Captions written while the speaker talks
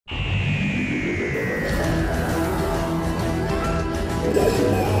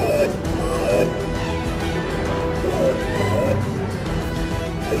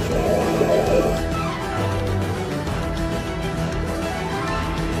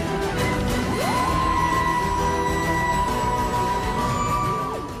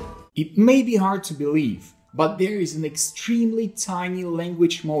It may be hard to believe, but there is an extremely tiny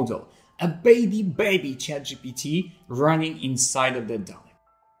language model, a baby ChatGPT running inside of the Dalek.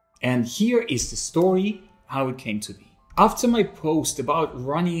 And here is the story, how it came to be. After my post about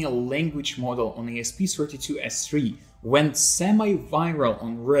running a language model on ESP32S3 went semi-viral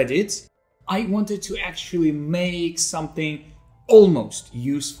on Reddit, I wanted to actually make something almost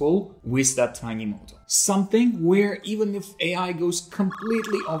useful with that tiny model. Something where even if AI goes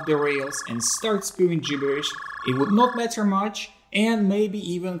completely off the rails and starts spewing gibberish, it would not matter much and maybe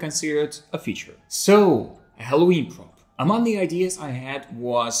even considered a feature. So, a Halloween prop. Among the ideas I had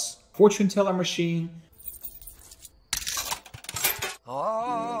was fortune teller machine.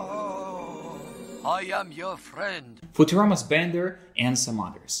 Oh, I am your friend. Futurama's Bender and some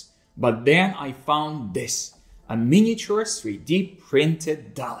others. But then I found this, a miniature 3D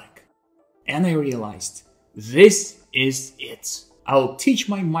printed Dalek. And I realized, this is it. I'll teach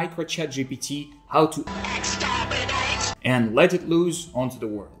my micro ChatGPT how to exterminate and let it loose onto the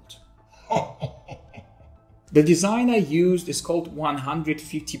world. The design I used is called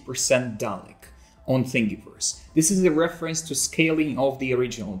 150% Dalek on Thingverse. This is a reference to scaling of the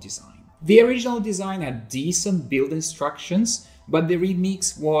original design. The original design had decent build instructions, but the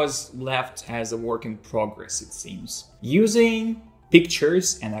remix was left as a work in progress, it seems. Using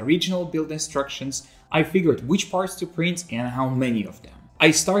pictures and original build instructions, I figured which parts to print and how many of them.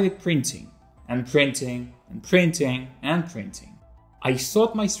 I started printing and printing and printing and printing. I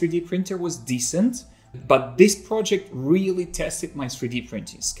thought my 3D printer was decent, but this project really tested my 3D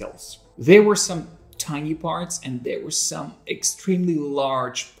printing skills. There were some tiny parts and there were some extremely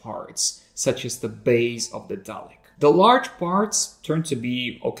large parts, such as the base of the Dalek. The large parts turned to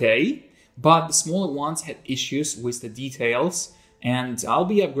be okay, but the smaller ones had issues with the details, and I'll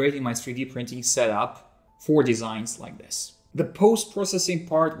be upgrading my 3D printing setup for designs like this. The post-processing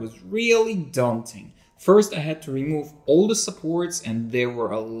part was really daunting. First, I had to remove all the supports, and there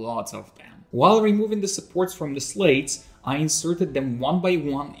were a lot of them. While removing the supports from the slates, I inserted them one by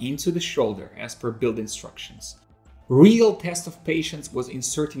one into the shoulder as per build instructions. Real test of patience was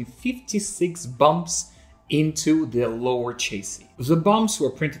inserting 56 bumps into the lower chassis. The bumps were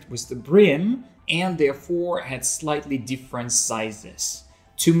printed with the brim and therefore had slightly different sizes.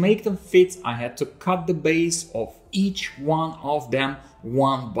 To make them fit, I had to cut the base of each one of them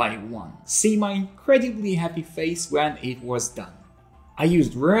one by one. See my incredibly happy face when it was done. I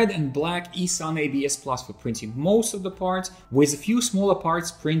used red and black eSUN ABS Plus for printing most of the parts, with a few smaller parts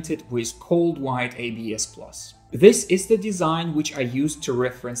printed with cold white ABS Plus. This is the design which I used to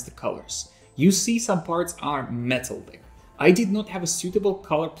reference the colors. You see some parts are metal there. I did not have a suitable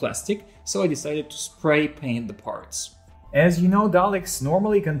color plastic, so I decided to spray paint the parts. As you know, Daleks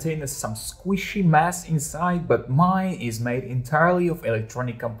normally contain some squishy mass inside, but mine is made entirely of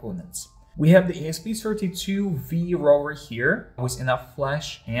electronic components. We have the ESP32V rover here with enough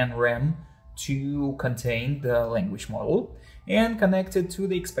flash and RAM to contain the language model. And connected to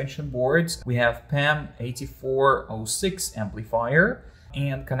the expansion boards, we have PAM8406 amplifier.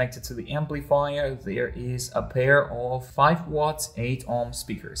 And connected to the amplifier, there is a pair of 5 watts 8 ohm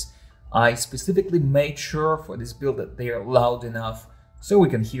speakers. I specifically made sure for this build that they are loud enough so we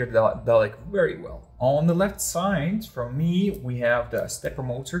can hear the Dalek very well. On the left side from me, we have the stepper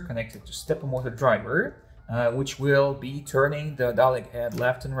motor connected to stepper motor driver, which will be turning the Dalek head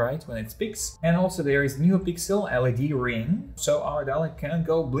left and right when it speaks. And also there is NeoPixel LED ring, so our Dalek can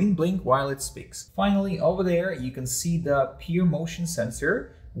go bling bling while it speaks. Finally, over there you can see the peer motion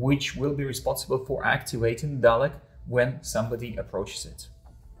sensor, which will be responsible for activating the Dalek when somebody approaches it.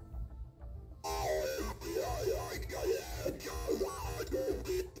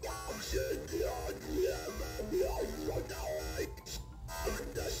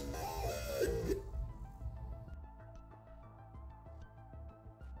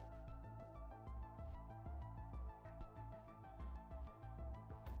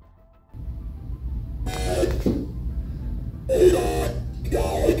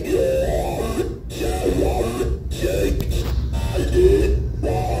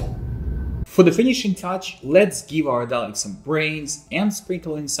 For the finishing touch, let's give our Dalek some brains and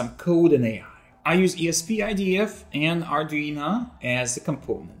sprinkle in some code and AI. I use ESP-IDF and Arduino as a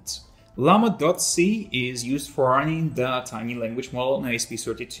component. Llama.c is used for running the tiny language model on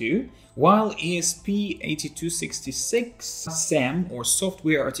ESP32, while ESP8266 SAM, or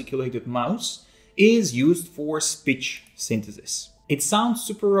Software Articulated Mouse, is used for speech synthesis. It sounds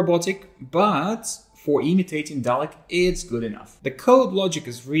super robotic, but for imitating Dalek, it's good enough. The code logic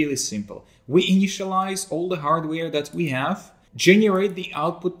is really simple. We initialize all the hardware that we have, generate the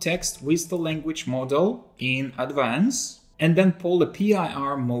output text with the language model in advance, and then pull the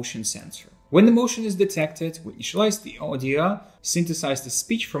PIR motion sensor. When the motion is detected, we initialize the audio, synthesize the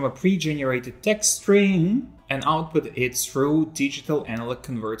speech from a pre-generated text string, and output it through digital analog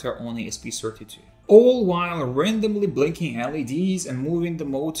converter on ESP32. All while randomly blinking LEDs and moving the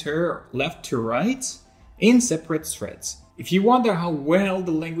motor left to right in separate threads. If you wonder how well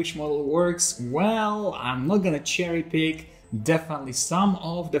the language model works, well, I'm not gonna cherry pick. Definitely some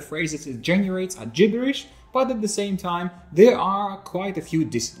of the phrases it generates are gibberish, but at the same time, there are quite a few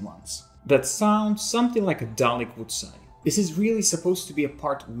decent ones that sound something like a Dalek would say. This is really supposed to be a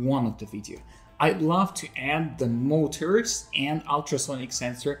part 1 of the video. I'd love to add the motors and ultrasonic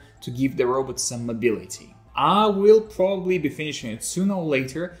sensor to give the robot some mobility. I will probably be finishing it sooner or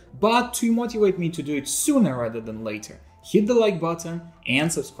later, but to motivate me to do it sooner rather than later, hit the like button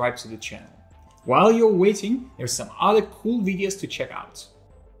and subscribe to the channel. While you're waiting, there's some other cool videos to check out.